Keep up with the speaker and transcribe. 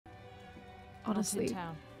Honestly,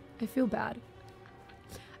 I feel bad.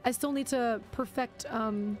 I still need to perfect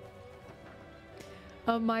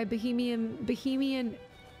my Bohemian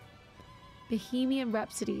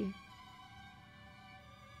Rhapsody.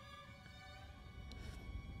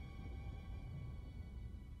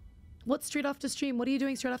 What's straight after stream? What are you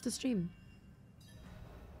doing straight after stream?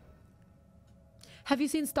 Have you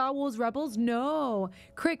seen Star Wars Rebels? No.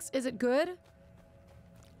 Crix, is it good?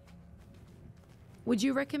 Would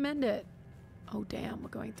you recommend it? Oh, damn, we're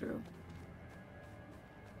going through.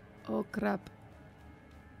 Oh, crap.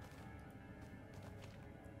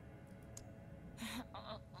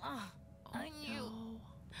 I knew. No.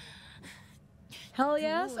 Hell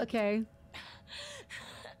yes? Okay.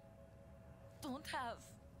 Don't have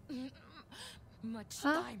much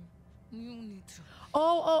time. You need to.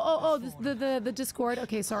 Oh, the Discord.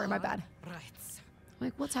 Okay, sorry, my bad. Right.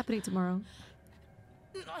 Like, what's happening tomorrow?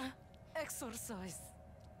 Exercise.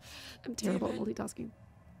 I'm terrible at multitasking.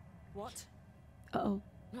 What? Uh-oh.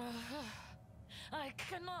 I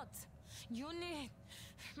cannot. You need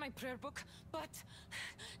my prayer book, but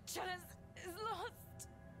Chalice is lost.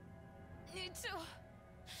 Need to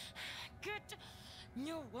get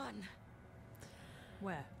new one.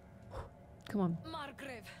 Where? Come on.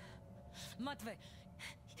 Margrave. Matve.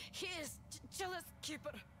 He is Chalice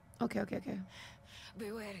keeper. Okay.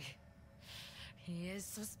 Be wary. He is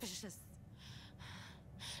suspicious.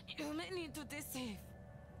 You may need to deceive.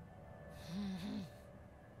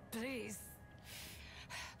 Please.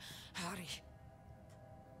 Hurry.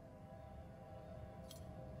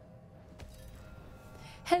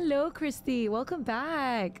 Hello, Christy. Welcome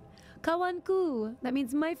back. Kawanku. That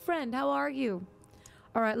means my friend. How are you?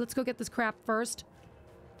 All right, let's go get this crap first.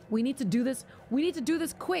 We need to do this. We need to do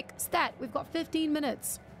this quick. Stat. We've got 15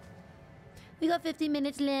 minutes. We got 15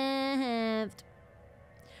 minutes left.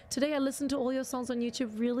 Today I listened to all your songs on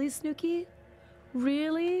YouTube. Really, Snooky?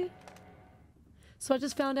 Really? So I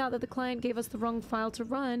just found out that the client gave us the wrong file to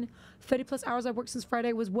run. 30+ hours I worked since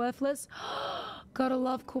Friday was worthless. Gotta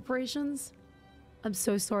love corporations. I'm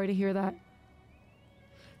so sorry to hear that.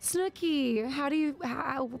 Snooky,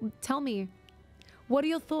 tell me, what are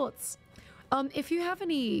your thoughts? If you have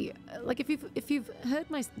any, like if you've heard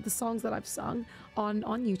the songs that I've sung on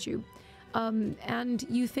YouTube, and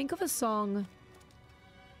you think of a song,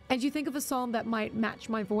 that might match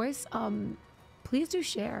my voice, please do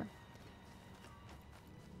share.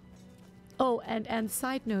 Oh, and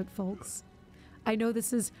side note, folks, I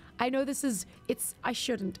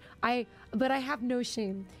shouldn't. But I have no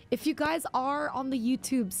shame. If you guys are on the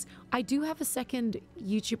YouTubes, I do have a second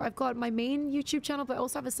YouTube. I've got my main YouTube channel, but I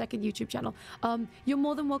also have a second YouTube channel. You're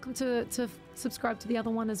more than welcome to subscribe to the other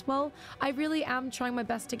one as well. I really am trying my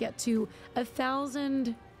best to get to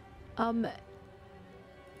 1,000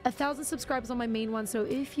 subscribers on my main one. So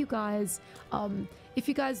if you guys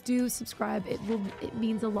do subscribe, it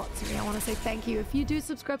means a lot to me. I want to say thank you. If you do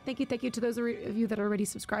subscribe, thank you to those of you that are already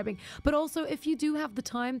subscribing. But also, if you do have the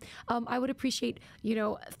time, I would appreciate,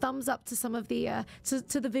 thumbs up to some of the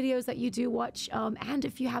to the videos that you do watch. And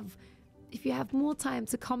if you have more time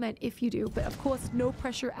to comment, if you do. But of course, no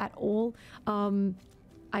pressure at all.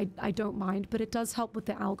 I don't mind, but it does help with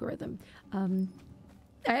the algorithm. I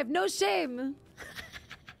have no shame.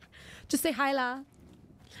 Just say hi, La.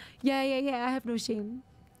 Yeah, I have no shame.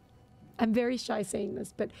 I'm very shy saying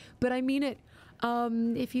this, but I mean it.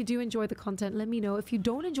 If you do enjoy the content, let me know. If you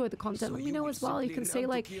don't enjoy the content, let me know as well. You can say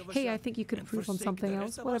like, hey, I think you could improve on something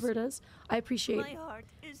else, whatever it is. I appreciate My heart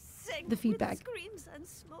is sick the feedback. with screams and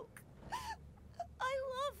smoke. I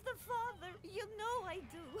love the Father, you know I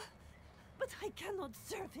do. But I cannot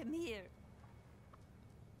serve him here.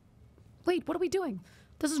 Wait, what are we doing?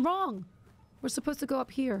 This is wrong. We're supposed to go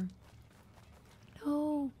up here.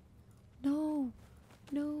 No.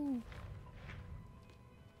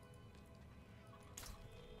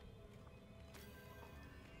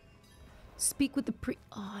 Speak with the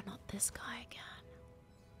Oh, not this guy again.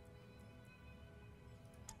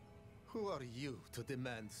 Who are you to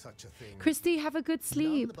demand such a thing? Christy, have a good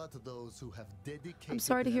sleep. None but those who have dedicated I'm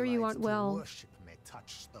sorry to hear you aren't well. Worship may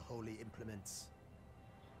touch the holy implements.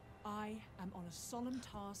 I am on a solemn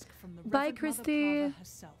task from the Bye, Reverend Christy. Mother Prava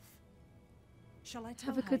herself. Shall I tell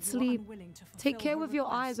Have a her good you're sleep. unwilling to Take fulfill care her with your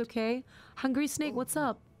request? eyes, okay? Hungry Snake, what's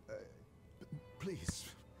up? Please,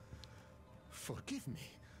 forgive me.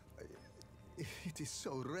 It is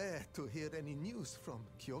so rare to hear any news from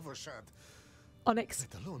Kyovershad. Onyx.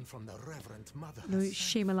 Let alone from the Reverend Mother. No,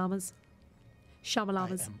 Shamalamas.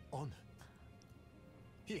 Shamalamas. I am honored.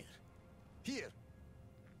 Here.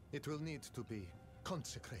 It will need to be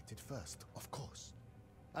consecrated first, of course.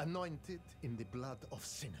 Anointed in the blood of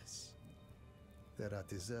sinners. there are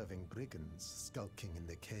deserving brigands skulking in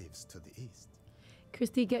the caves to the east.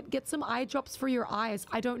 Christy, get some eye drops for your eyes.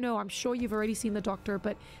 I don't know. I'm sure you've already seen the doctor,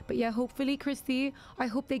 but yeah, hopefully, Christy, I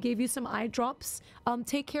hope they gave you some eye drops.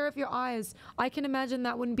 Take care of your eyes. I can imagine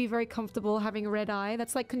that wouldn't be very comfortable having a red eye.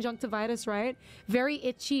 That's like conjunctivitis, right? Very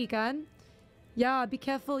itchy, gun. Yeah, be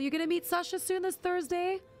careful. You're gonna meet Sasha soon this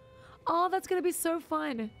Thursday. Oh, that's gonna be so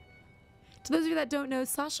fun. To those of you that don't know,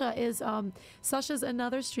 Sasha is Sasha's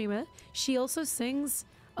another streamer. She also sings,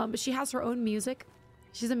 but she has her own music.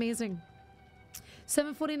 She's amazing.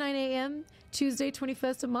 7:49 a.m. Tuesday,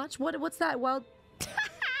 21st of March. What's that? Well,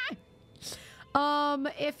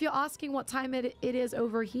 if you're asking what time it is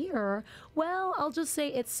over here, well, I'll just say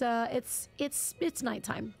it's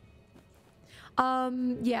nighttime.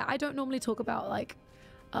 Yeah, I don't normally talk about like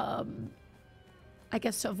I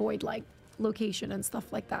guess to avoid like location and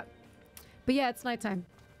stuff like that. But yeah, it's nighttime.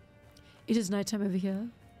 It is nighttime over here.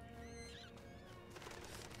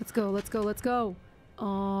 Let's go, let's go, let's go.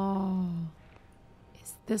 Oh.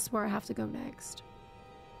 Is this where I have to go next?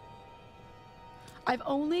 I've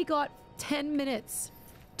only got 10 minutes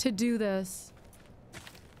to do this.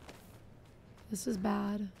 This is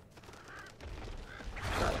bad.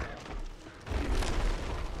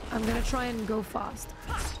 I'm gonna try and go fast.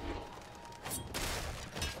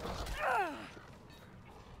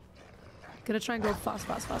 Gonna try and go fast.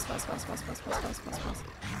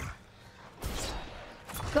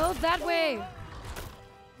 Go that way! What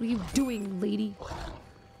are you doing, lady? Are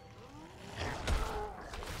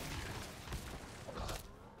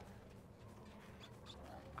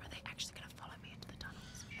they actually gonna follow me into the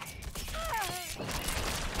tunnels?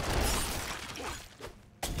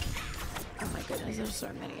 Oh my goodness, there's so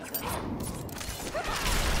many of them.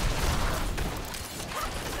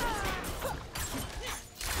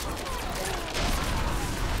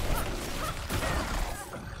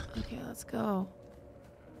 Okay, let's go.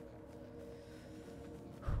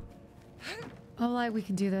 Oh, like we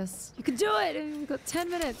can do this. You can do it! We've got 10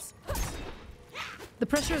 minutes. The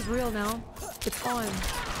pressure is real now. It's on.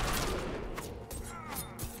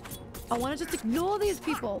 I want to just ignore these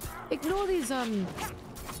people. Ignore these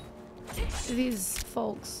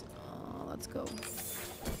folks. Oh, let's go.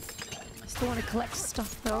 I still want to collect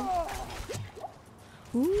stuff though.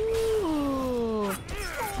 Ooh.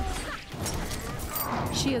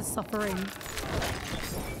 She is suffering.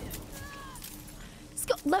 Let's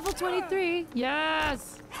go. Level 23.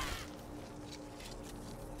 Yes.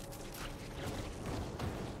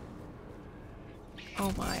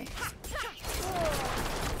 Oh my.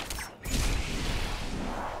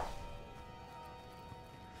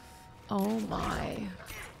 Oh my.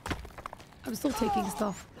 I'm still taking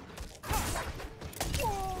stuff.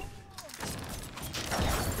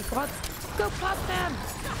 God, go past them!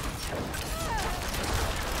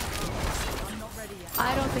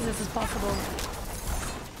 I don't think this is possible.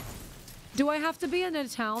 Do I have to be in a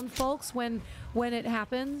town, folks, when it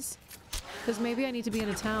happens? Because maybe I need to be in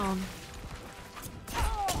a town.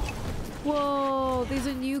 Whoa, these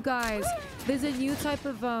are new guys. There's a new type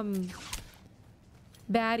of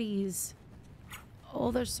baddies.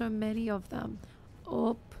 Oh, there's so many of them.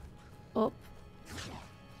 Up. Oh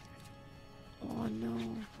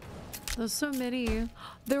no. There's so many.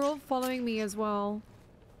 They're all following me as well.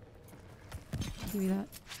 Give me that.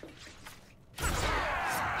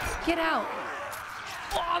 Get out.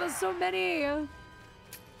 Oh, there's so many.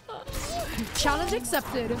 Challenge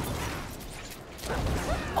accepted.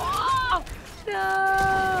 Oh,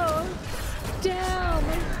 no. Damn.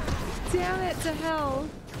 Damn it to hell.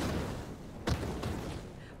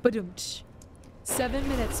 Badumch. 7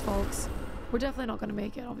 minutes, folks. We're definitely not going to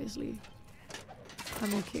make it, obviously.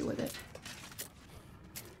 I'm okay with it.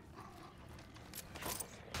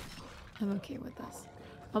 I'm okay with this.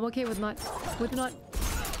 I'm okay with not...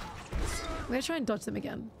 I'm gonna try and dodge them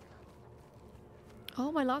again.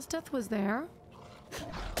 Oh, my last death was there.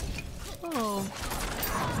 Oh.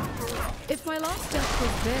 If my last death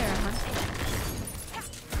was there...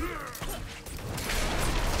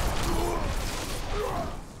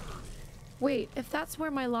 Wait, if that's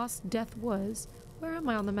where my last death was, where am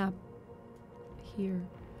I on the map? Here.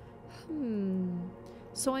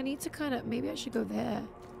 So I need to kind of... Maybe I should go there.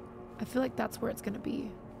 I feel like that's where it's gonna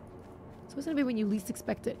be. So it's gonna be when you least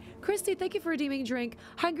expect it. Christy, thank you for redeeming drink.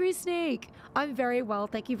 Hungry Snake. I'm very well.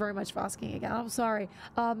 Thank you very much for asking again. I'm sorry.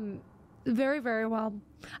 Very, very well.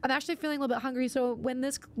 I'm actually feeling a little bit hungry, so when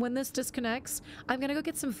this disconnects, I'm gonna go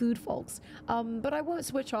get some food, folks. But I won't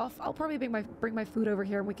switch off. I'll probably bring my food over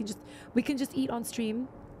here, and we can just eat on stream.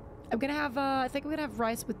 I'm gonna have I think I'm gonna have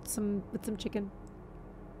rice with some chicken.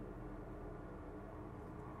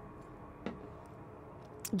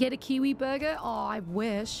 Get a kiwi burger? Oh, I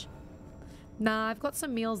wish. Nah, I've got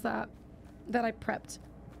some meals that I prepped.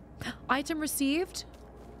 Item received.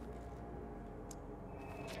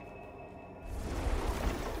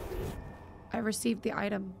 I received the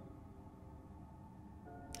item.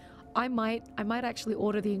 I might actually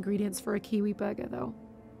order the ingredients for a kiwi burger though.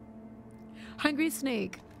 Hungry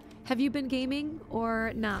Snake, have you been gaming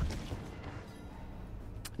or nah?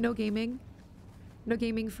 No gaming? No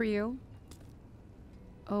gaming for you?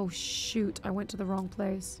 Oh shoot, I went to the wrong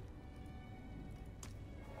place.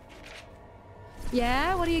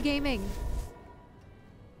 Yeah, what are you gaming?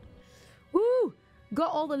 Woo!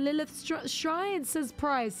 Got all the Lilith shrines, says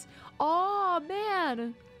Price. Oh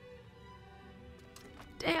man!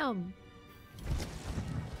 Damn.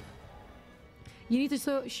 You need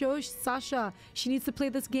to show Sasha. She needs to play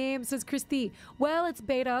this game, says Christy. Well, it's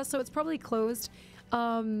beta, so it's probably closed.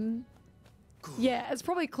 Yeah, it's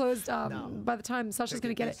probably closed by the time Sasha's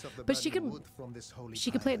gonna get it. But she can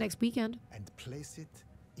play it next weekend. And place it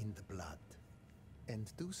in the blood.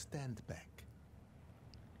 And do stand back.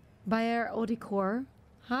 Bayer Odicor.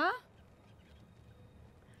 Huh?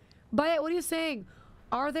 Bayer, what are you saying?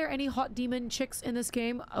 Are there any hot demon chicks in this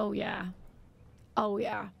game? Oh yeah. Oh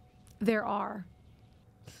yeah. There are.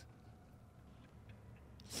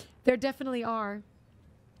 There definitely are.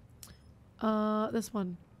 This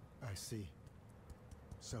one. I see.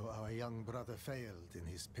 So our young brother failed in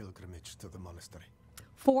his pilgrimage to the monastery.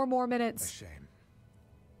 4 more A minutes. shame.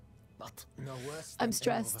 But no worse I'm than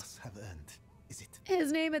stressed. any of us have earned, is it?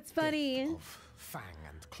 His name, it's funny. Death of fang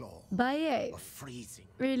and claw. Baye. Of freezing.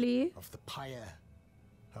 Really? Of the pyre.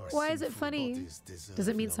 Our Why is it sinful funny? bodies deserve Does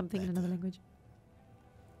it mean no something in better. another language?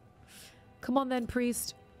 Come on then,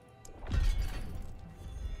 priest.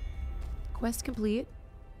 Quest complete.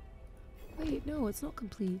 Wait, no, it's not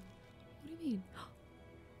complete. What do you mean?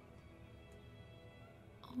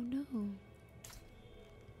 Oh no. We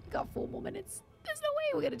got 4 more minutes. There's no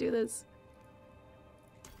way we're gonna do this.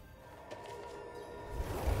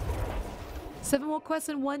 7 more quests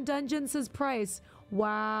and 1 dungeon, says Price.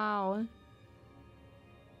 Wow.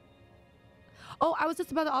 Oh, I was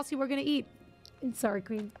just about to ask you what we're gonna eat. Sorry,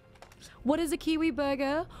 Queen. What is a kiwi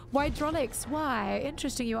burger? Why Drolix? Why?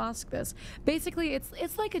 Interesting you ask this. Basically,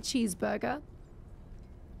 it's like a cheeseburger,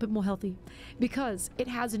 but more healthy. Because it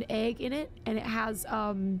has an egg in it, and it has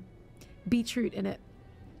beetroot in it.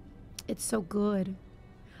 It's so good.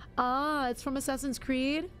 Ah, it's from Assassin's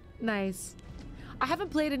Creed? Nice. I haven't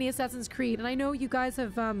played any Assassin's Creed, and I know you guys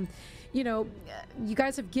have, you know, you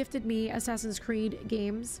guys have gifted me Assassin's Creed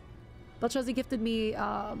games. Belshazzar gifted me,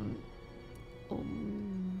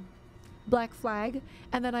 Black Flag,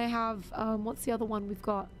 and then I have, what's the other one we've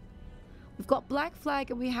got? We've got Black Flag,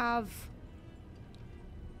 and we have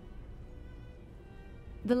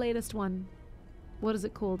the latest one. What is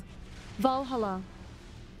it called? Valhalla.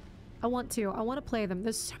 I want to play them.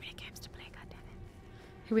 There's so many games to play,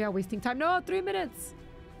 goddammit. Here we are wasting time. No, 3 minutes.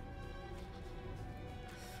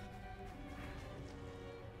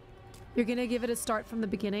 You're gonna give it a start from the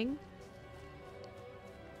beginning?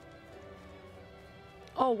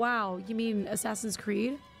 Oh, wow. You mean Assassin's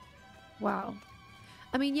Creed? Wow.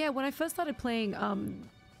 I mean, yeah, when I first started playing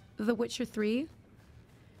The Witcher 3,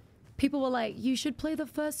 people were like, you should play the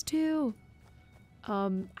first 2.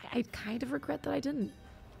 I kind of regret that I didn't.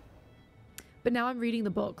 But now I'm reading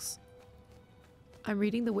the books. I'm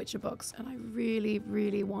reading the Witcher books, and I really,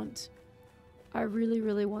 really want... I really,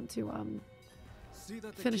 really want to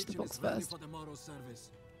finish the books first.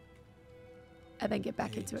 And then get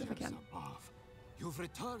back into it if I can. You've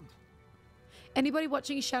returned. Anybody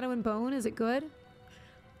watching Shadow and Bone? Is it good?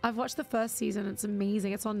 I've watched the first season. It's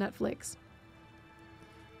amazing. It's on Netflix.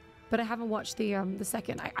 But I haven't watched the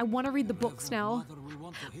second. I want to read the books now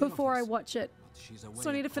before I watch it. So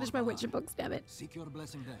I need to finish my Witcher books, damn it. Seek your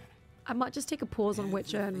blessing there. I might just take a pause on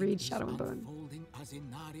Witcher and read Shadow and Bone. Unfolding as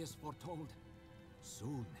Inarius foretold.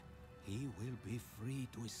 Soon he will be free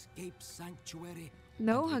to escape sanctuary.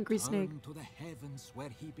 No, and Hungry return Snake. to the heavens where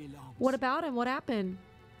he belongs. What about him? What happened?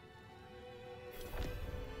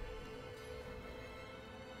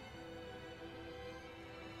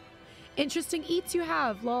 Interesting eats you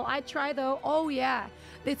have. Lol, I'd try though. Oh yeah.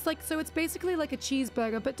 It's like, so it's basically like a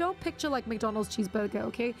cheeseburger, but don't picture like McDonald's cheeseburger,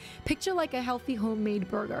 okay? Picture like a healthy homemade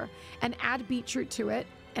burger and add beetroot to it.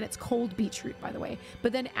 And it's cold beetroot, by the way.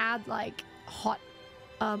 But then add like a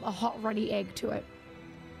hot runny egg to it.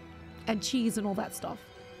 And cheese and all that stuff.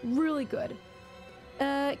 Really good.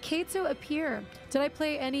 Kato Appear. Did I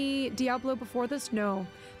play any Diablo before this? No.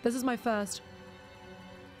 This is my first.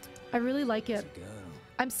 I really like it.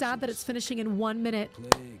 I'm sad that it's finishing in 1 minute.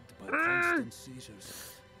 Plagued by constant seizures.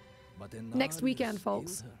 Next weekend,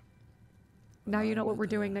 folks. Now you know what we're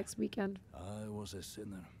doing next weekend. I was a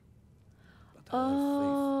sinner. But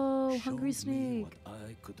Oh, her faith Hungry showed me Snake. what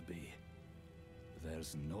I could be.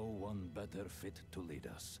 There's no one better fit to lead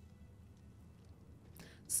us.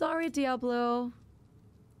 Sorry, Diablo.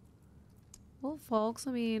 Well, folks,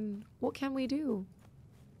 I mean, what can we do?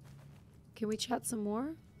 Can we chat some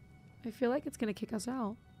more? I feel like it's gonna kick us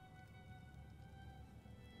out.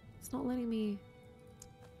 It's not letting me...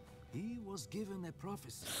 He was given a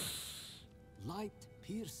prophecy. Light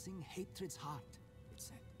piercing hatred's heart, it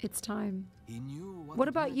said. It's time. He knew What it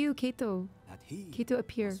about meant, you, Kato? that he Kato,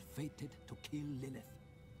 appear. was fated to kill Lilith.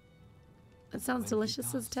 That sounds When he delicious,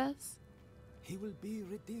 says does, Tess. He will be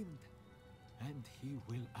redeemed, and he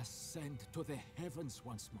will ascend to the heavens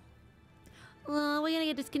once more. We're gonna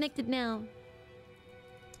get disconnected now.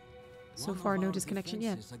 So One far, of no our disconnection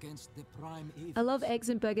yet. defenses against the prime evils. I love eggs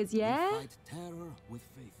and burgers, We yeah? fight terror with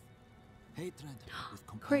faith, hatred with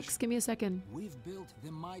compassion. Crix, give me a second. We've built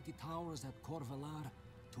the mighty towers at Corvalar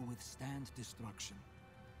to withstand destruction.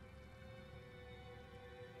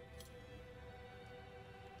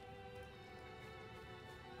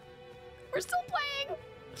 We're still playing!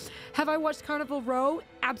 Have I watched Carnival Row?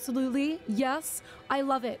 Absolutely. Yes. I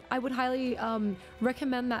love it. I would highly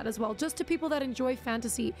recommend that as well. Just to people that enjoy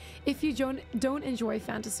fantasy. If you don't enjoy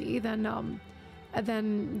fantasy, then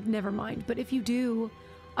never mind. But if you do,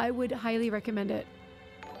 I would highly recommend it.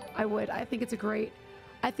 I would. I think it's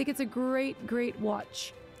a great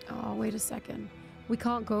watch. Oh, wait a second. We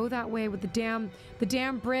can't go that way with the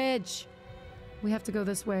damn bridge. We have to go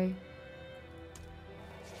this way.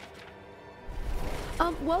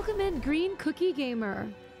 Welcome in, Green Cookie Gamer.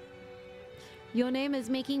 Your name is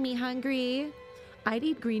making me hungry. I'd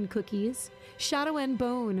eat green cookies. Shadow and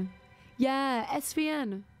Bone. Yeah,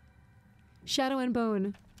 SVN. Shadow and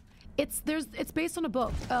Bone. It's based on a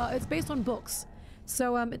book. It's based on books.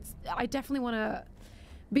 So I definitely want to,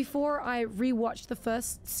 before I rewatched the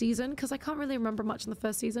first season, because I can't really remember much in the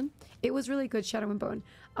first season. It was really good, Shadow and Bone.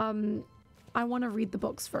 I want to read the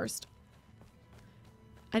books first.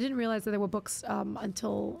 I didn't realize that there were books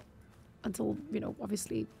until you know,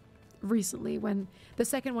 obviously recently when the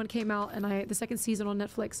second one came out and the second season on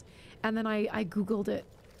Netflix, and then I googled it,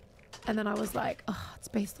 and then I was like, oh, it's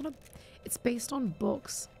based on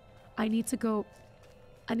books. I need to go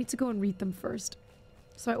and read them first.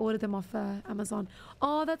 So I ordered them off Amazon.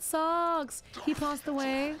 Oh, that sucks. He passed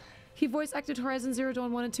away. He voice acted Horizon Zero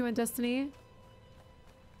Dawn 1 and 2 and Destiny.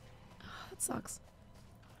 Oh, that sucks.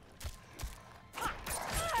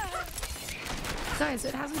 Guys,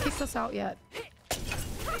 it hasn't kicked us out yet.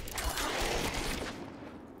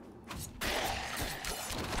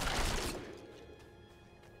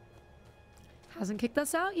 Hasn't kicked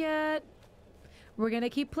us out yet. We're gonna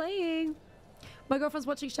keep playing. My girlfriend's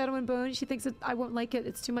watching Shadow and Bone. She thinks that I won't like it.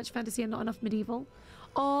 It's too much fantasy and not enough medieval.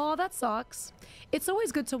 Oh, that sucks. It's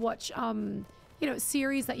always good to watch, you know,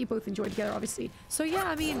 series that you both enjoy together, obviously. So yeah,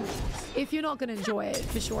 I mean, if you're not gonna enjoy it,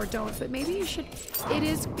 for sure, don't. But maybe you should. It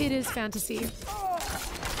is fantasy.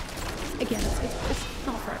 Again, it's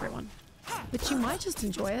not for everyone. But you might just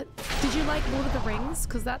enjoy it. Did you like Lord of the Rings?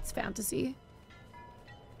 Because that's fantasy.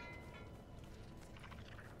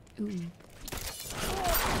 Ooh.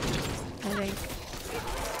 I think.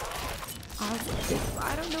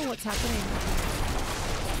 I don't know what's happening.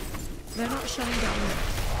 They're not shutting down yet.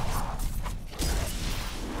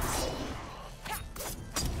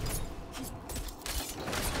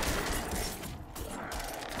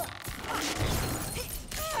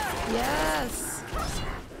 Yes!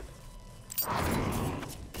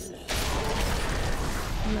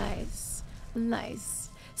 Nice. Nice.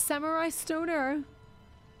 Samurai Stoner.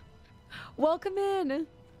 Welcome in.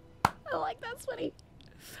 I like that, Sweaty.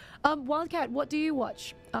 Wildcat, what do you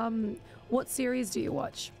watch? What series do you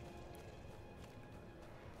watch?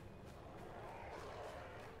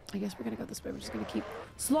 I guess we're gonna go this way. We're just gonna keep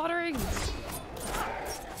slaughtering.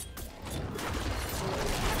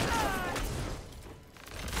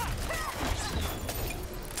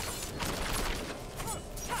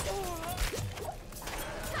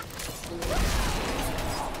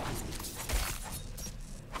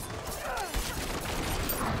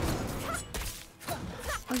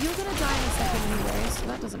 Oh, you're gonna die in a second anyway, so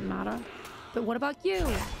that doesn't matter. But what about you?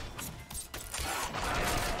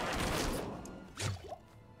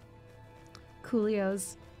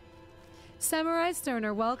 Coolios. Samurai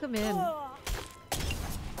Stoner, welcome in.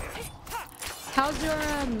 How's your,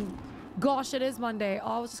 gosh, it is Monday.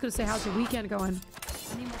 Oh, I was just gonna say, how's your weekend going?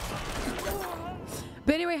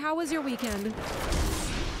 But anyway, how was your weekend?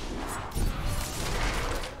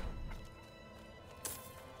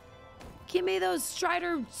 Give me those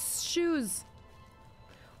Strider shoes.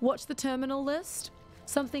 Watch the terminal list.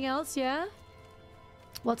 Something else, yeah?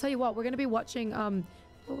 Well, I'll tell you what, we're going to be watching, oh,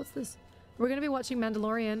 what's this? We're going to be watching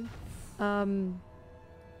Mandalorian,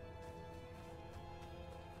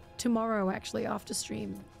 tomorrow, actually, after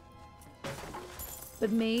stream.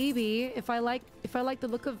 But maybe, if I like the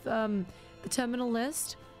look of, the terminal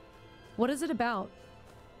list, what is it about?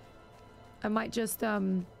 I might just,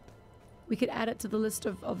 we could add it to the list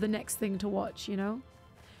of the next thing to watch, you know?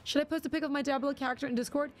 Should I post a pic of my Diablo character in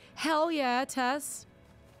Discord? Hell yeah, Tess.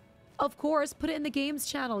 Of course, put it in the games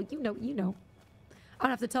channel. You know. I don't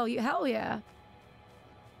have to tell you. Hell yeah.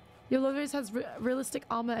 Your Lovers has realistic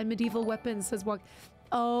armor and medieval weapons, says what?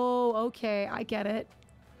 Oh, okay. I get it.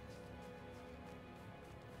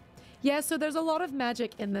 Yeah, so there's a lot of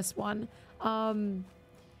magic in this one.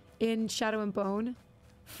 In Shadow and Bone.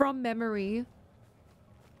 From memory.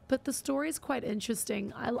 But the story is quite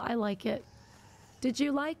interesting. I like it. Did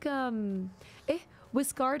you like,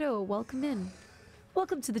 Whiscardo, welcome in.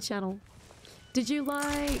 Welcome to the channel. Did you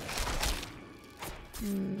like...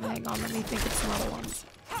 hang on, let me think of some other ones.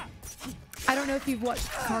 I don't know if you've watched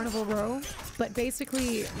Carnival Row, but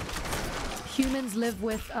basically humans live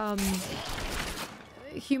with,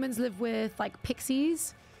 like,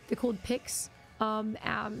 pixies. They're called pigs.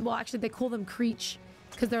 Well, actually, they call them creech,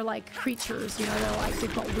 because they're like creatures, you know, they're like,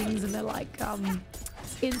 they've got wings and they're like,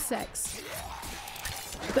 insects.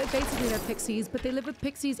 But basically they're pixies, but they live with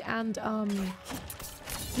pixies and,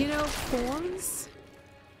 you know, fawns?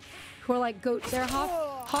 Who are like goat, they're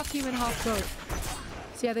half human, half goat.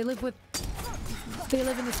 So yeah, they live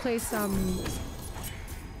in this place, can't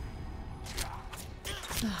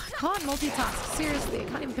multitask, seriously, I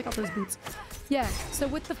can't even pick up those boots. Yeah, so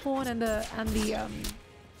with the fawn and the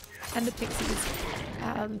pixies.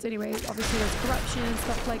 And anyway, obviously there's corruption and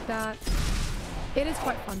stuff like that. It is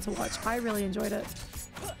quite fun to watch. I really enjoyed it.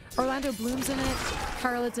 Orlando Bloom's in it.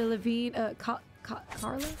 Carla Delevingne.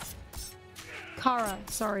 Carla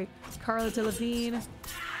Delevingne.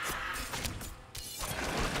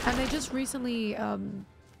 And they just recently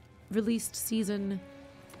released season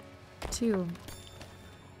 2.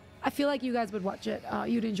 I feel like you guys would watch it.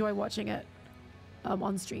 You'd enjoy watching it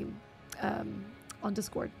on stream, on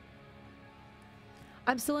Discord.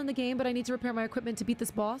 I'm still in the game, but I need to repair my equipment to beat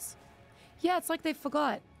this boss. Yeah, it's like they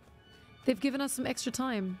forgot. They've given us some extra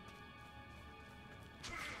time.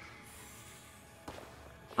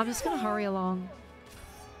 I'm just gonna hurry along.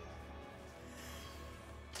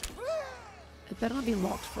 It better not be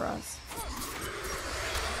locked for us.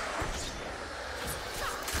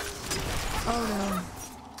 Oh no.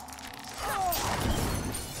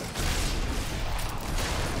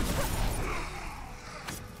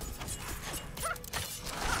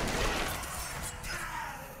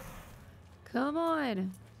 Come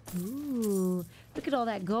on. Ooh, look at all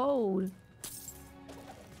that gold.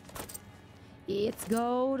 It's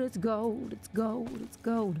gold, it's gold, it's gold, it's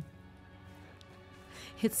gold.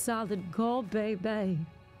 It's solid gold, baby.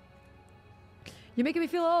 You're making me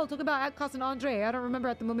feel old. Talk about Atcos and Andre. I don't remember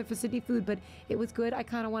at the moment for Sydney food, but it was good. I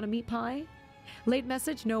kind of want a meat pie. Late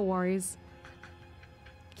message? No worries.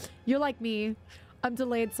 You're like me. I'm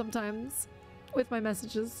delayed sometimes with my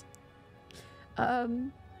messages.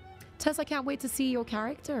 Tess, I can't wait to see your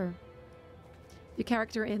character. Your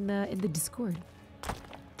character in the Discord.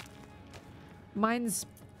 Mine's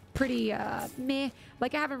pretty meh.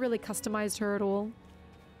 Like I haven't really customized her at all.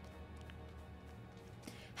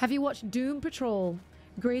 Have you watched Doom Patrol?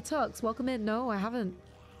 Grey Tux, welcome in. No, I haven't.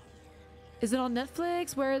 Is it on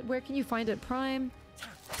Netflix? Where can you find it? Prime?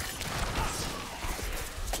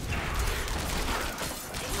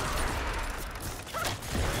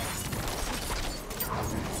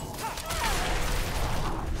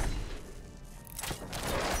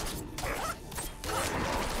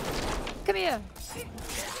 Come here.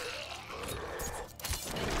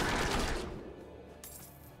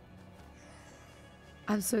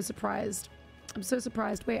 I'm so surprised. I'm so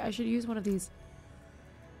surprised. Wait, I should use one of these.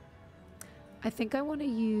 I think I want to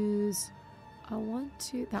use...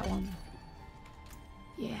 that one.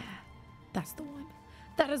 Yeah, that's the one.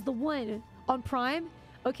 That is the one. On Prime?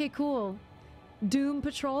 Okay, cool. Doom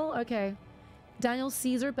Patrol? Okay. Daniel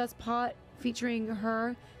Caesar, best part featuring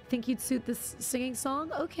her. Think you'd suit this singing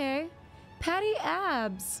song? Okay. Patty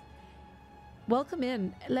Abs. Welcome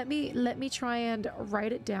in. Let me try and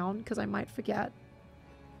write it down because I might forget.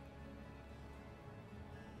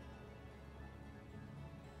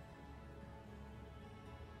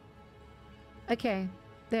 Okay,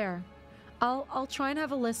 there. I'll try and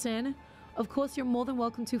have a listen. Of course, you're more than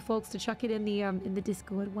welcome to, folks, to chuck it in the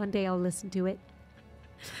Discord. One day I'll listen to it.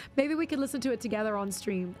 Maybe we could listen to it together on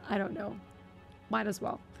stream. I don't know. Might as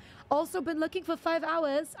well. Also been looking for 5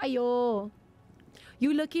 hours. Ayo.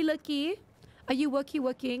 You lucky. Are you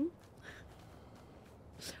working?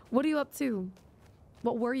 What are you up to?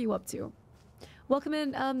 What were you up to? Welcome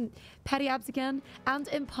in, Patty Abs again. And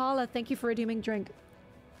Impala, thank you for redeeming drink.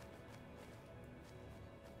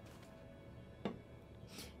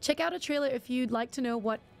 Check out a trailer if you'd like to know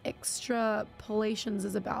what Extrapolations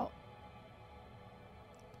is about.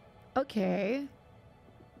 Okay.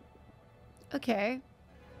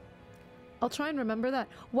 I'll try and remember that.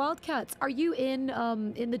 Wildcats, are you in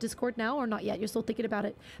the Discord now or not yet? You're still thinking about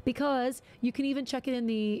it, because you can even check it in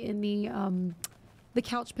the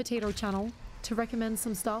Couch Potato channel to recommend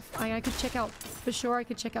some stuff. I could check out for sure. I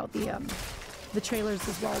could check out the trailers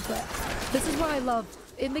as well. But this is what I love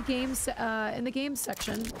in the games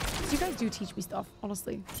section. So you guys do teach me stuff,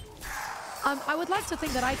 honestly. I would like to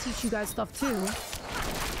think that I teach you guys stuff too,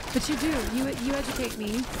 but you do. You educate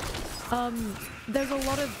me. There's a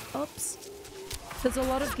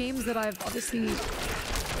lot of games that I've obviously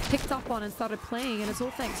picked up on and started playing, and it's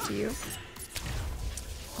all thanks to you.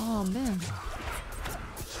 Oh man.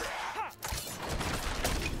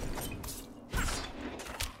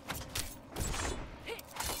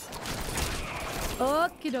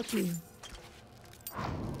 Okie dokie.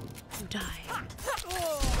 Die.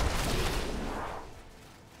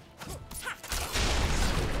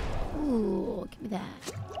 Ooh, give me that.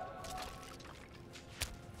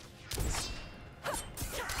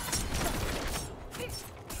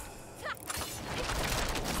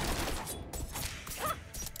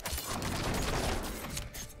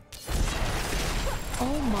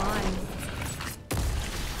 Oh my.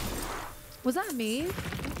 Was that me?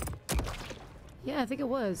 Yeah, I think it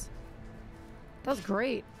was. That was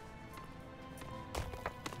great.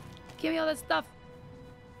 Give me all that stuff.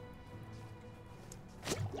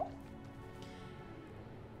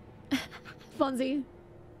 Fonzie.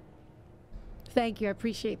 Thank you, I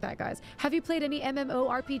appreciate that, guys. Have you played any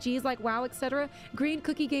MMORPGs like WoW, etc.? Green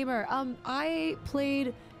Cookie Gamer. I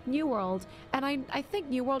played New World, and I think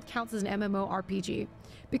New World counts as an MMORPG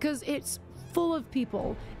because it's full of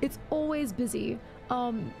people. It's always busy.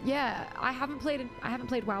 Yeah, I haven't played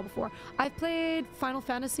WoW before. I've played Final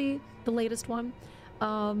Fantasy, the latest one.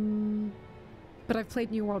 But I've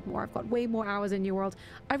played New World more. I've got way more hours in New World.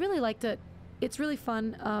 I really liked it. It's really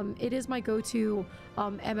fun. It is my go-to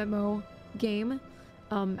MMO game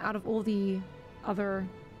out of all the other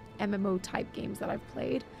MMO type games that I've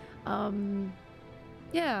played.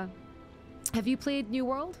 Yeah. Have you played New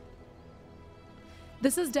World?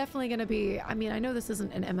 This is definitely going to be, I mean, I know this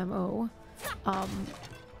isn't an MMO,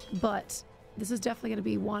 but this is definitely going to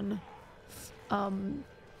be one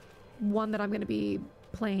that I'm going to be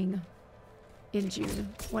playing in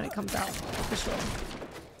June when it comes out, for sure.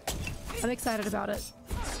 I'm excited about it.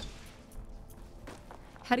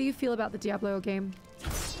 How do you feel about the Diablo game?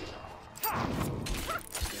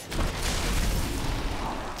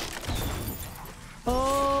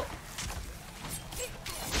 Oh.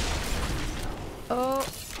 Oh.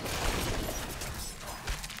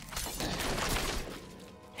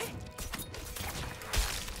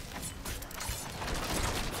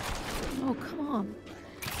 Oh, come on.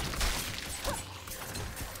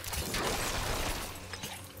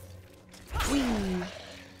 Whee.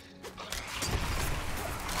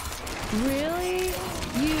 Really?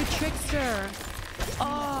 You trickster.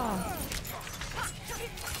 Oh.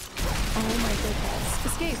 Oh my goodness.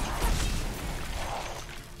 Escape.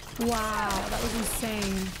 Wow, that was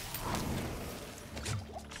insane.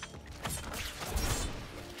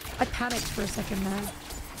 I panicked for a second there.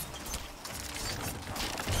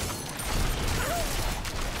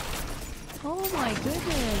 Oh my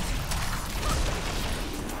goodness.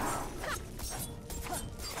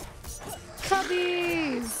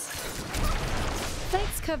 Cubbies!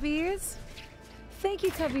 Thanks, Cubbies. Thank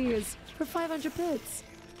you, Cubbies, for 500 bits.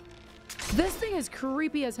 This thing is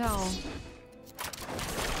creepy as hell.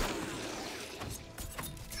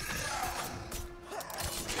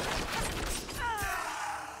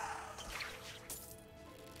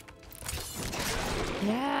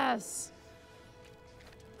 Yes.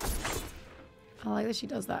 I like that she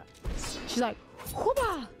does that. She's like,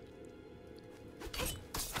 whooba!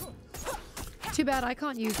 Too bad I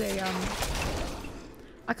can't use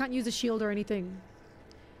a shield or anything.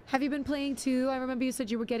 Have you been playing too? I remember you said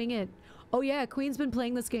you were getting it. Oh yeah, Queen's been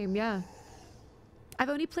playing this game, yeah. I've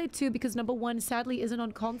only played 2 because number 1 sadly isn't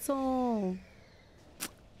on console.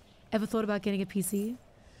 Ever thought about getting a PC?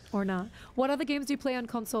 Or not? What other games do you play on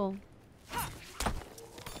console?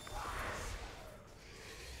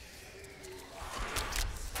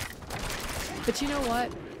 But you know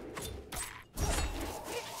what?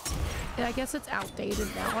 I guess it's outdated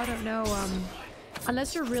now. I don't know.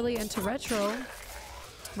 Unless you're really into retro,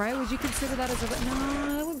 right? Would you consider that as a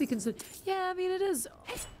no? That wouldn't be considered. Yeah, I mean it is.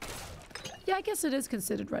 Yeah, I guess it is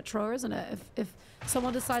considered retro, isn't it? If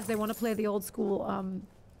someone decides they want to play the old school,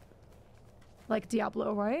 like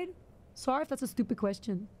Diablo, right? Sorry if that's a stupid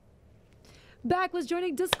question. Back was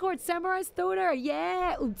joining Discord, Samurai Stoner.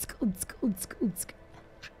 Yeah. Utsk, utsk, utsk, utsk.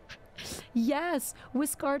 Yes,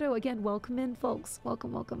 Whiscardo again. Welcome in, folks.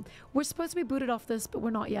 Welcome, welcome. We're supposed to be booted off this, but we're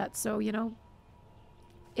not yet. So you know,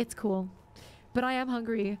 it's cool. But I am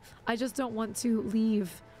hungry. I just don't want to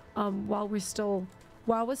leave while we're still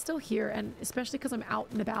here, and especially because I'm out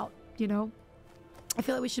and about. You know, I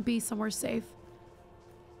feel like we should be somewhere safe.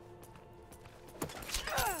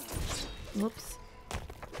 Whoops.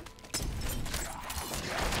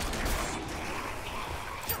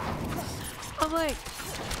 I'm like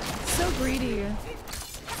so greedy.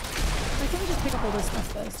 Why can't we just pick up all this stuff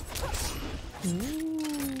first? Ooh.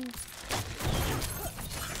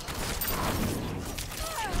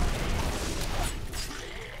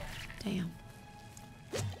 Damn.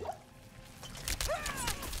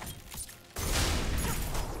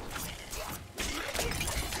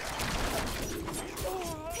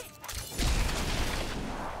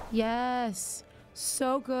 Yes.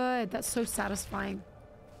 So good. That's so satisfying.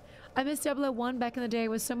 I missed Diablo 1 back in the day. It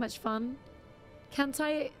was so much fun. Can't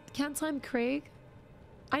I'm Craig?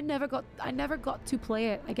 I never got to play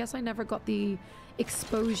it. I guess I never got the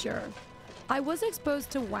exposure. I was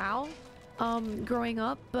exposed to WoW growing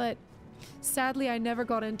up, but sadly I never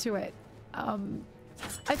got into it. I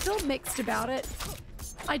feel mixed about it.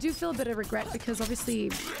 I do feel a bit of regret because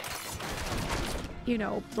obviously, you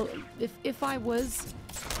know, if I was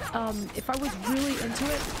really into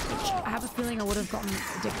it, which I have a feeling I would have gotten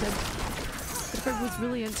addicted. But if I was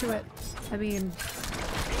really into it, I mean,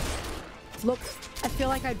 look, I feel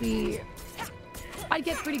like I'd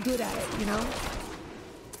get pretty good at it, you know?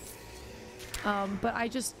 But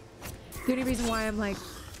the only reason why I'm like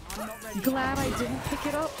glad I didn't pick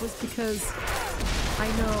it up was because I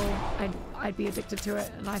know I'd be addicted to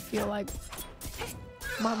it, and I feel like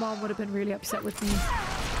my mom would have been really upset with me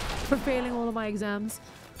for failing all of my exams.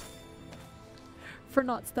 For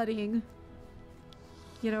not studying.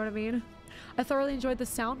 You know what I mean? I thoroughly enjoyed the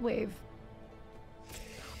sound wave.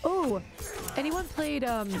 Oh, anyone played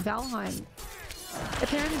Valheim?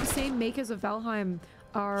 Apparently the same makers of Valheim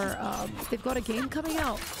are, they've got a game coming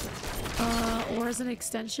out. Or as an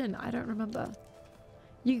extension, I don't remember.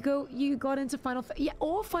 You got into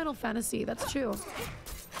or Final Fantasy, that's true.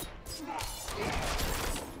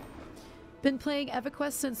 Been playing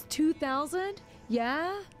EverQuest since 2000?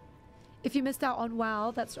 Yeah? If you missed out on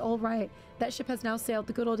WoW, that's all right. That ship has now sailed.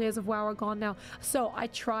 The good old days of WoW are gone now. So I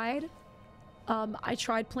tried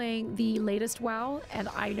playing the latest WoW, and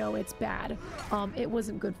I know it's bad. It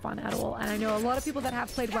wasn't good fun at all. And I know a lot of people that have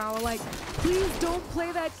played WoW are like, please don't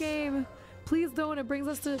play that game. Please don't. It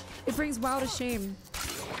brings WoW to shame.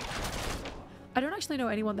 I don't actually know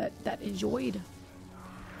anyone that enjoyed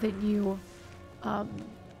the new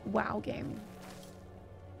WoW game.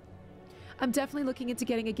 I'm definitely looking into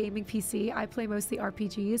getting a gaming PC. I play mostly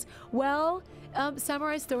RPGs. Well,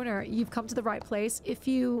 Samurai Stoner, you've come to the right place. If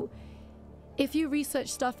you research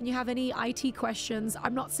stuff and you have any IT questions,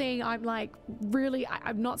 I'm not saying I'm like really,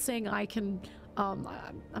 I'm not saying I can, I'm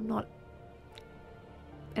not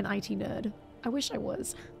an IT nerd. I wish I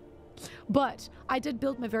was. But I did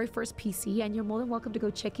build my very first PC, and you're more than welcome to go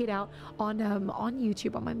check it out on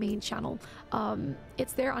YouTube on my main channel.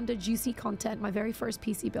 It's there under Juicy Content, my very first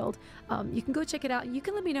PC build. You can go check it out. You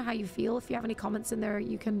can let me know how you feel. If you have any comments in there,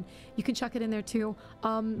 you can chuck it in there too.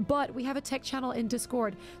 But we have a tech channel in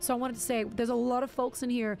Discord, so I wanted to say there's a lot of folks in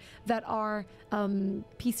here that are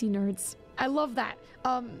PC nerds. I love that.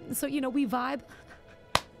 So you know, we vibe.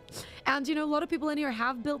 And you know, a lot of people in here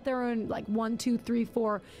have built their own, like 1, 2, 3,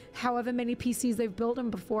 4, however many PCs they've built them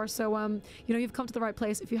before. So you know, you've come to the right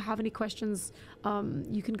place. If you have any questions,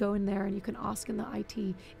 you can go in there and you can ask in the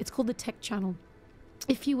IT. It's called the Tech Channel,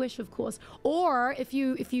 if you wish, of course. Or if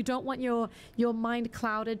you don't want your mind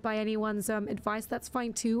clouded by anyone's advice, that's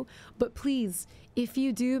fine too. But please, if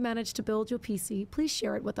you do manage to build your PC, please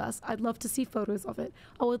share it with us. I'd love to see photos of it.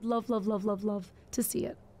 I would love, love, love, love, love to see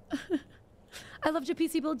it. I loved your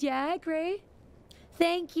PC build. Yeah, Gray.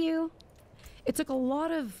 Thank you. It took a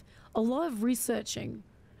lot of researching.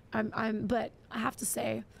 But I have to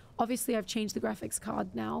say, obviously I've changed the graphics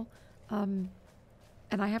card now. And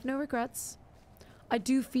I have no regrets. I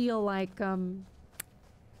do feel like that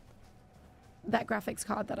graphics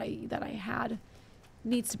card that I had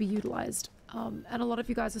needs to be utilized. And a lot of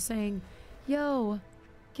you guys are saying, Yo,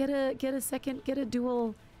 get a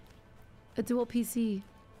dual PC.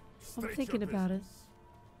 I'm thinking about it.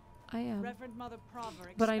 I am. Reverend Mother Prava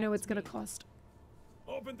But I know it's expects gonna me. cost.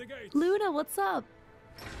 Open the gates. Luna, what's up?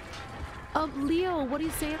 Leo, what are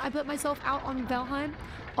you saying? I put myself out on Valheim?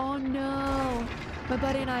 Oh no. My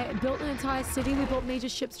buddy and I built an entire city. We built major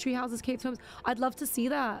ships, tree houses, cave homes. I'd love to see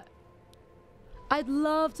that. I'd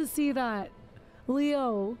love to see that.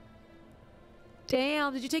 Leo.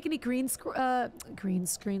 Damn, did you take any green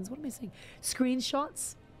screens? What am I saying?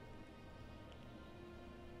 Screenshots?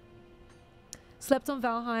 Slept on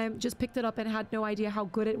Valheim, just picked it up and had no idea how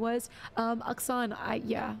good it was. Aksan,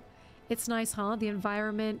 yeah. It's nice, huh? The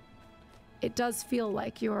environment, it does feel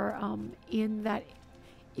like you're in that,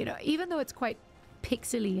 you know, even though it's quite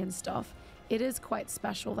pixely and stuff, it is quite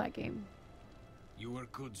special, that game. You were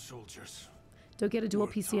good soldiers. Don't get a dual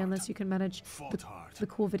Worked PC hard, unless you can manage fought hard, the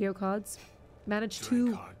cool video cards. Manage drank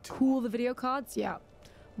to hard too. cool the video cards? Yeah.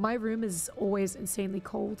 My room is always insanely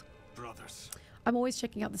cold. Brothers, I'm always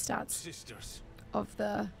checking out the stats sisters. of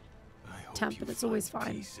the I hope temp, you and it's always find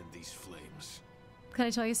fine. peace in these flames. Can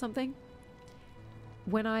I tell you something?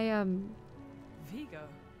 When I Vigo,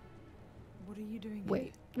 what are you doing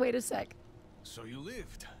wait a sec. So you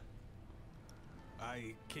lived.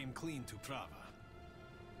 I came clean to Prava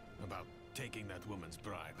about taking that woman's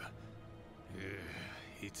bribe.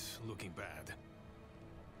 It's looking bad.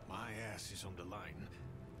 My ass is on the line.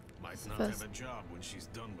 Might not have a job when she's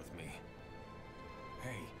done with me.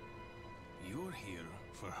 Hey, you're here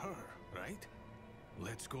for her, right?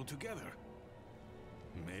 Let's go together.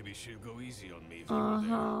 Maybe she'll go easy on me if you were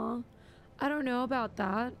there. I don't know about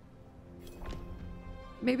that.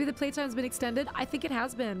 Maybe the playtime's been extended. I think it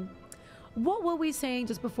has been. What were we saying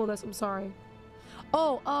just before this? I'm sorry.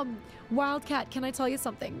 Oh, Wildcat, can I tell you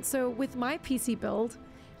something? So with my PC build,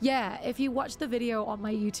 yeah, if you watch the video on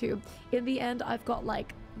my YouTube, in the end, I've got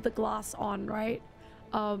like the glass on, right?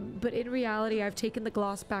 But in reality, I've taken the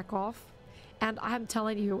glass back off, and I'm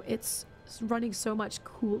telling you, it's running so much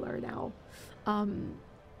cooler now.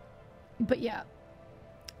 But yeah,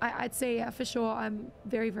 I'd say, yeah, for sure, I'm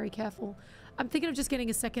very, very careful. I'm thinking of just getting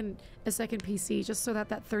a second PC just so that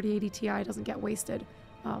 3080 Ti doesn't get wasted.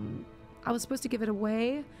 I was supposed to give it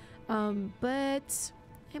away, but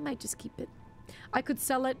I might just keep it. I could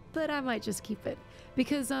sell it, but I might just keep it.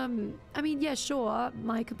 Because, I mean, yeah, sure,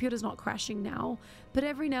 my computer's not crashing now, but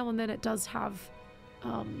every now and then it does have,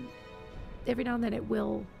 every now and then it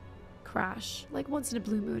will crash. Like once in a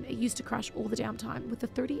blue moon, it used to crash all the damn time with the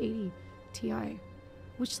 3080 Ti,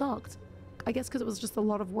 which sucked. I guess because it was just a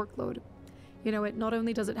lot of workload. You know, it not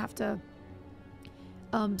only does it have to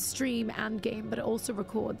stream and game, but it also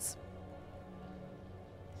records.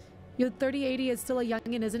 Your 3080 is still a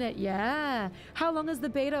youngin', isn't it? Yeah. How long is the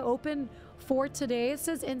beta open for today? It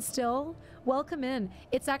says instill. Welcome in.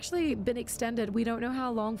 It's actually been extended. We don't know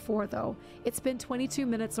how long for, though. It's been 22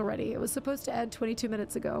 minutes already. It was supposed to end 22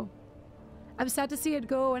 minutes ago. I'm sad to see it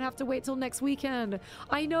go and have to wait till next weekend.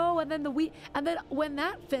 I know, and then when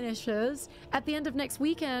that finishes at the end of next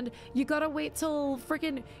weekend, you gotta wait till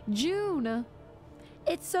freaking June.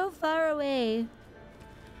 It's so far away.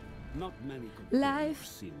 Not many Life.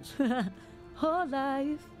 seems. Whole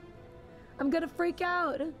life. I'm gonna freak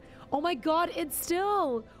out. Oh my god, it's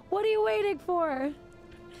still. What are you waiting for?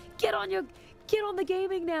 Get on the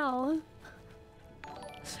gaming now.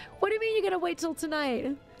 What do you mean you're gonna wait till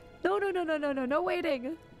tonight? No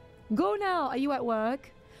waiting. Go now. Are you at work?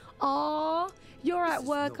 Aw, you're at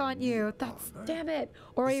work, aren't you? That's damn it.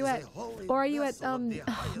 Or are you at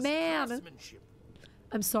man.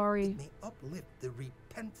 I'm sorry. May uplift the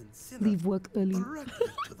repentant sinner Leave work early. directly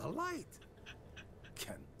to the light.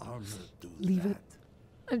 Can armor do Leave that? it.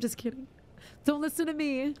 I'm just kidding. Don't listen to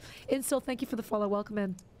me. Instill, thank you for the follow. Welcome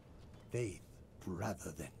in. Faith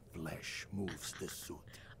rather than flesh moves the suit.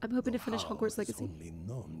 I'm hoping to though finish how Hogwarts is Legacy. only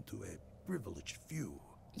known to a privileged few.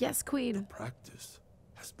 Yes, The Queen. practice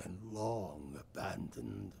has been long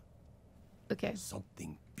abandoned. Okay.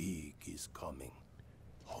 Something big is coming.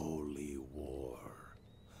 Holy war.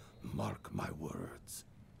 Mark my words.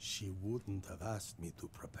 She wouldn't have asked me to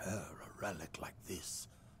prepare a relic like this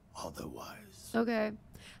otherwise. Okay.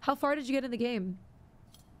 How far did you get in the game?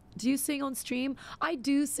 Do you sing on stream? I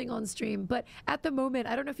do sing on stream, but at the moment,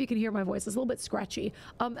 I don't know if you can hear my voice. It's a little bit scratchy.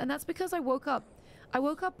 And that's because I woke up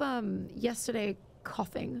yesterday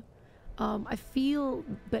coughing. I feel,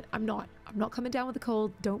 but I'm not coming down with a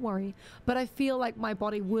cold, don't worry. But I feel like my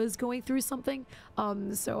body was going through something.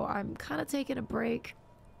 So I'm kind of taking a break.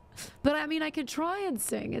 But I mean, I can try and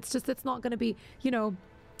sing. It's just, it's not going to be, you know,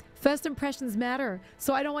 first impressions matter.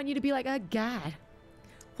 So I don't want you to be like, oh God,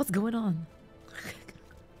 what's going on?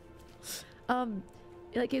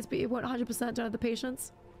 Like it's 100% done at the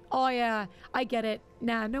patience. Oh yeah, I get it.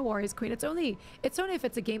 Nah, no worries, Queen. It's only if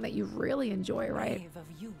it's a game that you really enjoy, right? Brave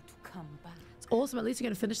of you to come back. It's awesome. At least you're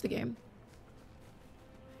gonna finish the game.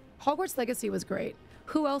 Hogwarts Legacy was great.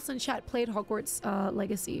 Who else in chat played Hogwarts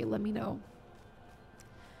Legacy? Let me know.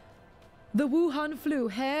 The Wuhan flu.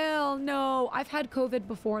 Hell no. I've had COVID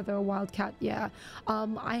before though, Wildcat. Yeah.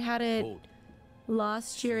 I had it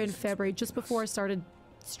last year in February, just before I started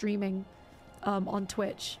streaming on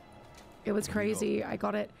Twitch. It was crazy. I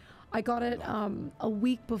got it a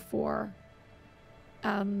week before,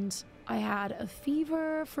 and I had a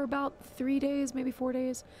fever for about 3 days, maybe 4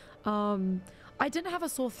 days. I didn't have a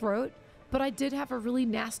sore throat, but I did have a really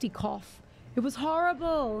nasty cough. It was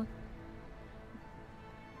horrible.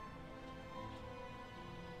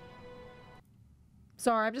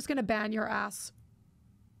 Sorry, I'm just gonna ban your ass.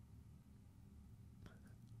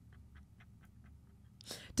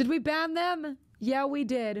 Did we ban them? Yeah, we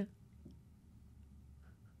did.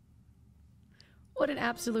 What an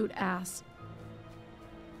absolute ass.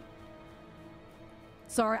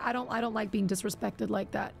 Sorry, I don't like being disrespected like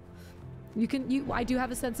that. I do have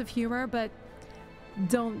a sense of humor, but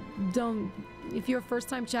don't if you're a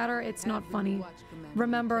first-time chatter, it's not funny.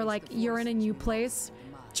 Remember, like, you're in a new place.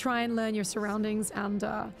 Try and learn your surroundings and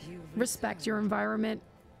respect your environment.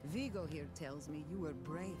 Vigo here tells me you were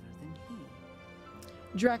braver than he.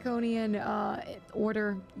 Draconian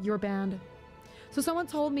order, your band. So someone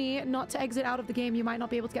told me not to exit out of the game. You might not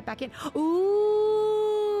be able to get back in.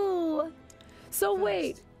 Ooh. So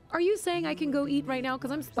wait, are you saying I can go eat right now?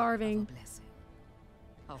 Because I'm starving.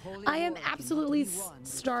 I am absolutely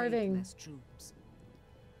starving.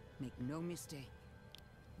 Make no mistake.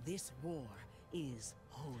 This war is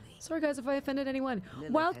holy. Sorry guys if I offended anyone.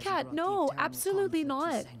 Wildcat, no, absolutely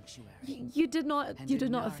not. You did not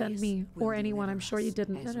offend me or anyone. I'm sure you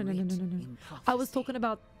didn't. No. I was talking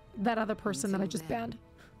about that other person that I just banned.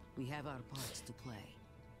 We have our parts to play.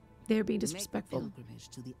 They're being disrespectful. Make the pilgrimage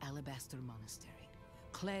to the Alabaster Monastery.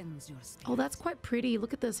 Cleanse your spirit. Oh, that's quite pretty.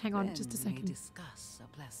 Look at this. Hang on just a second. Discuss a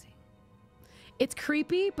blessing. It's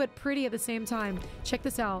creepy but pretty at the same time. Check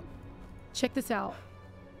this out. Check this out.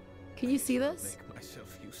 Can you see this?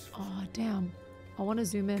 Oh, damn. I want to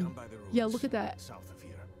zoom in. Yeah, look at that. South of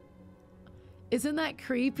here. Isn't that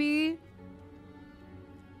creepy?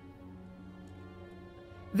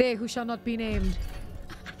 They who shall not be named.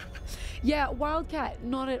 Yeah, Wildcat,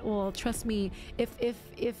 not at all. Trust me.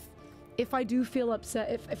 If I do feel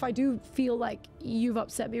upset, if I do feel like you've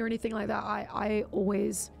upset me or anything like that, I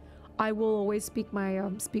will always speak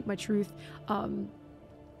my truth.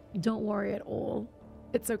 Don't worry at all.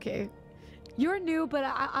 It's okay. You're new, but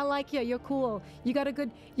I like you. You're cool. You got a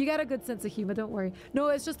good sense of humor. Don't worry. No,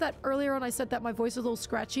 it's just that earlier on I said that my voice is a little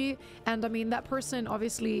scratchy, and I mean that person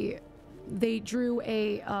obviously they drew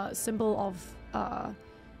a symbol of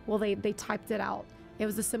well they typed it out. It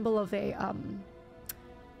was a symbol of a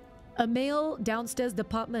male downstairs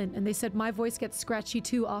department, and they said my voice gets scratchy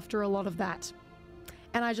too after a lot of that,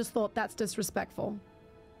 and I just thought that's disrespectful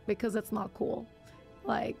because it's not cool.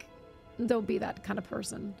 Like, don't be that kind of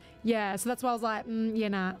person. Yeah, so that's why I was like, you're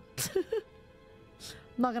not. I'm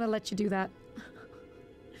not gonna let you do that.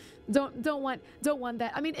 don't want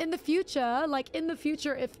that. I mean, in the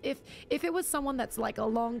future, if it was someone that's like a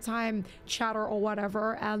long time chatter or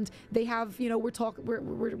whatever, and they have, you know,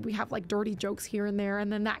 we have like dirty jokes here and there,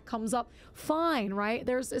 and then that comes up, fine, right?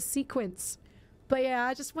 There's a sequence. But yeah,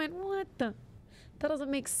 I just went, what the? That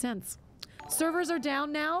doesn't make sense. Servers are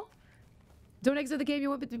down now. Don't exit the game. You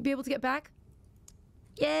won't be able to get back.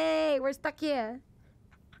 Yay, we're stuck here.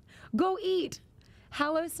 Go eat.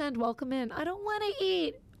 Hello, Send, welcome in. I don't want to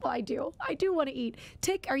eat. Well, I do. I do want to eat.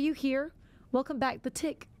 Tick, are you here? Welcome back, the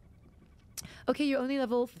Tick. Okay, you're only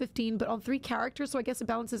level 15, but on 3 characters, so I guess it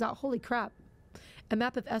balances out. Holy crap. A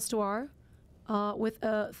map of Estuar with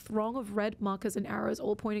a throng of red markers and arrows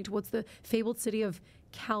all pointing towards the fabled city of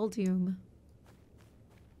Caldium.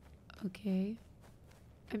 Okay.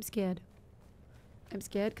 I'm scared. I'm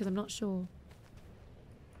scared because I'm not sure.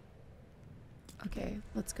 Okay,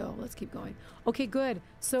 let's go. Let's keep going. Okay, good.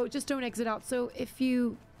 So just don't exit out. So if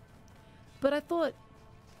you... But I thought...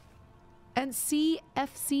 And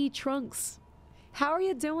CFC Trunks. How are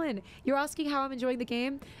you doing? You're asking how I'm enjoying the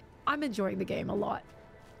game? I'm enjoying the game a lot.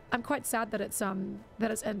 I'm quite sad that it's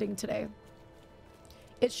ending today.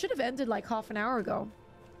 It should have ended like half an hour ago.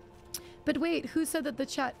 But wait, who said that the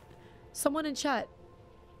chat... Someone in chat...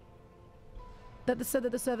 That said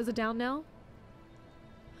that the servers are down now?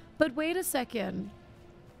 But wait a second.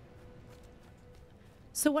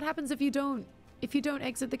 So what happens if you don't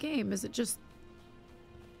exit the game? Is it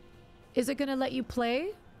gonna let you play?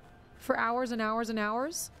 for hours and hours and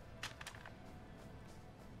hours?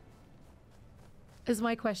 Is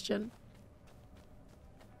my question.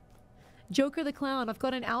 Joker the Clown. I've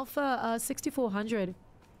got an Alpha 6400.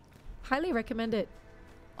 Highly recommend it.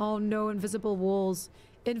 Oh no, invisible walls.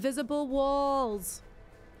 Invisible walls!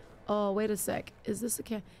 Oh, wait a sec. Is this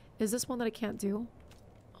is this one that I can't do?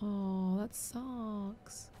 Oh, that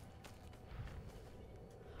sucks.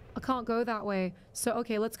 I can't go that way. So,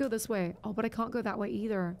 okay, let's go this way. Oh, but I can't go that way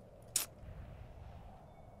either.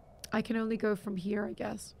 I can only go from here, I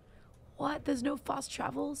guess. What? There's no fast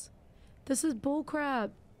travels? This is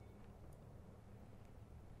bullcrap.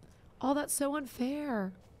 Oh, that's so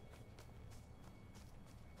unfair.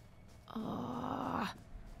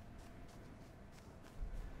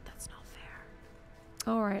 That's not fair.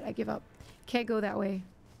 Alright, I give up. Can't go that way.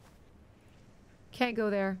 Can't go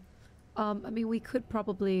there. I mean, we could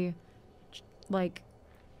probably, like,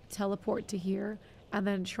 teleport to here and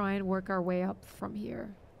then try and work our way up from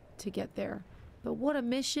here to get there. But what a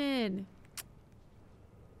mission!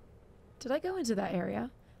 Did I go into that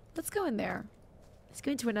area? Let's go in there. Let's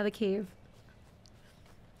go into another cave.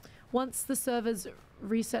 Once the servers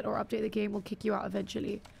reset or update the game, we'll kick you out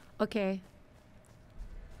eventually. Okay.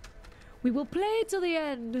 We will play till the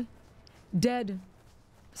end. Dead.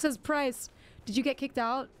 Says Price. Did you get kicked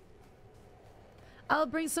out? I'll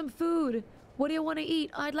bring some food. What do you want to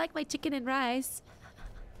eat? Oh, I'd like my chicken and rice.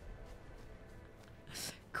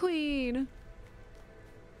 Queen.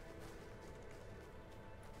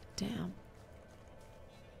 Damn.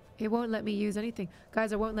 It won't let me use anything.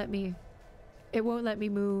 Guys, it won't let me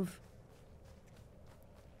move.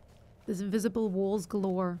 There's invisible walls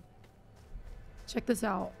galore. Check this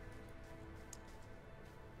out.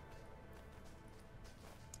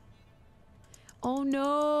 Oh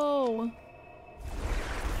no!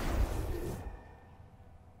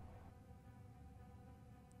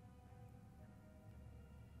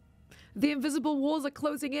 The invisible walls are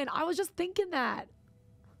closing in. I was just thinking that.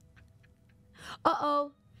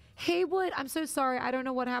 Uh-oh. Haywood, I'm so sorry. I don't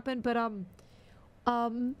know what happened, but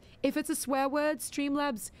if it's a swear word,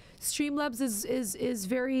 Streamlabs is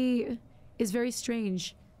very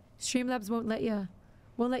strange. Streamlabs won't let you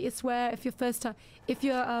swear if you're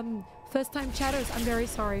first time chatters. I'm very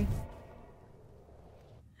sorry.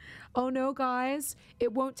 Oh no, guys,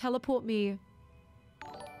 it won't teleport me.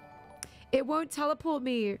 It won't teleport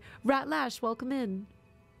me. Ratlash, welcome in.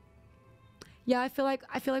 Yeah, I feel like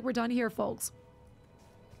we're done here, folks.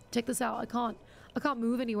 Check this out. I can't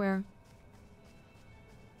move anywhere.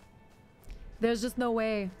 There's just no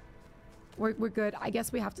way. We're good. I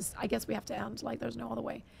guess we have to end. Like, there's no other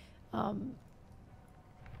way. How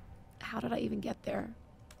did I even get there?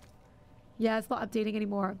 Yeah, it's not updating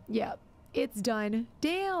anymore. Yeah, it's done.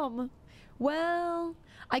 Damn. Well,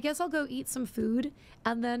 I guess I'll go eat some food,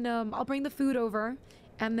 and then I'll bring the food over,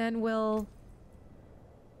 and then we'll...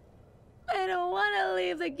 I don't want to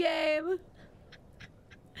leave the game.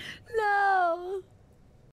 No.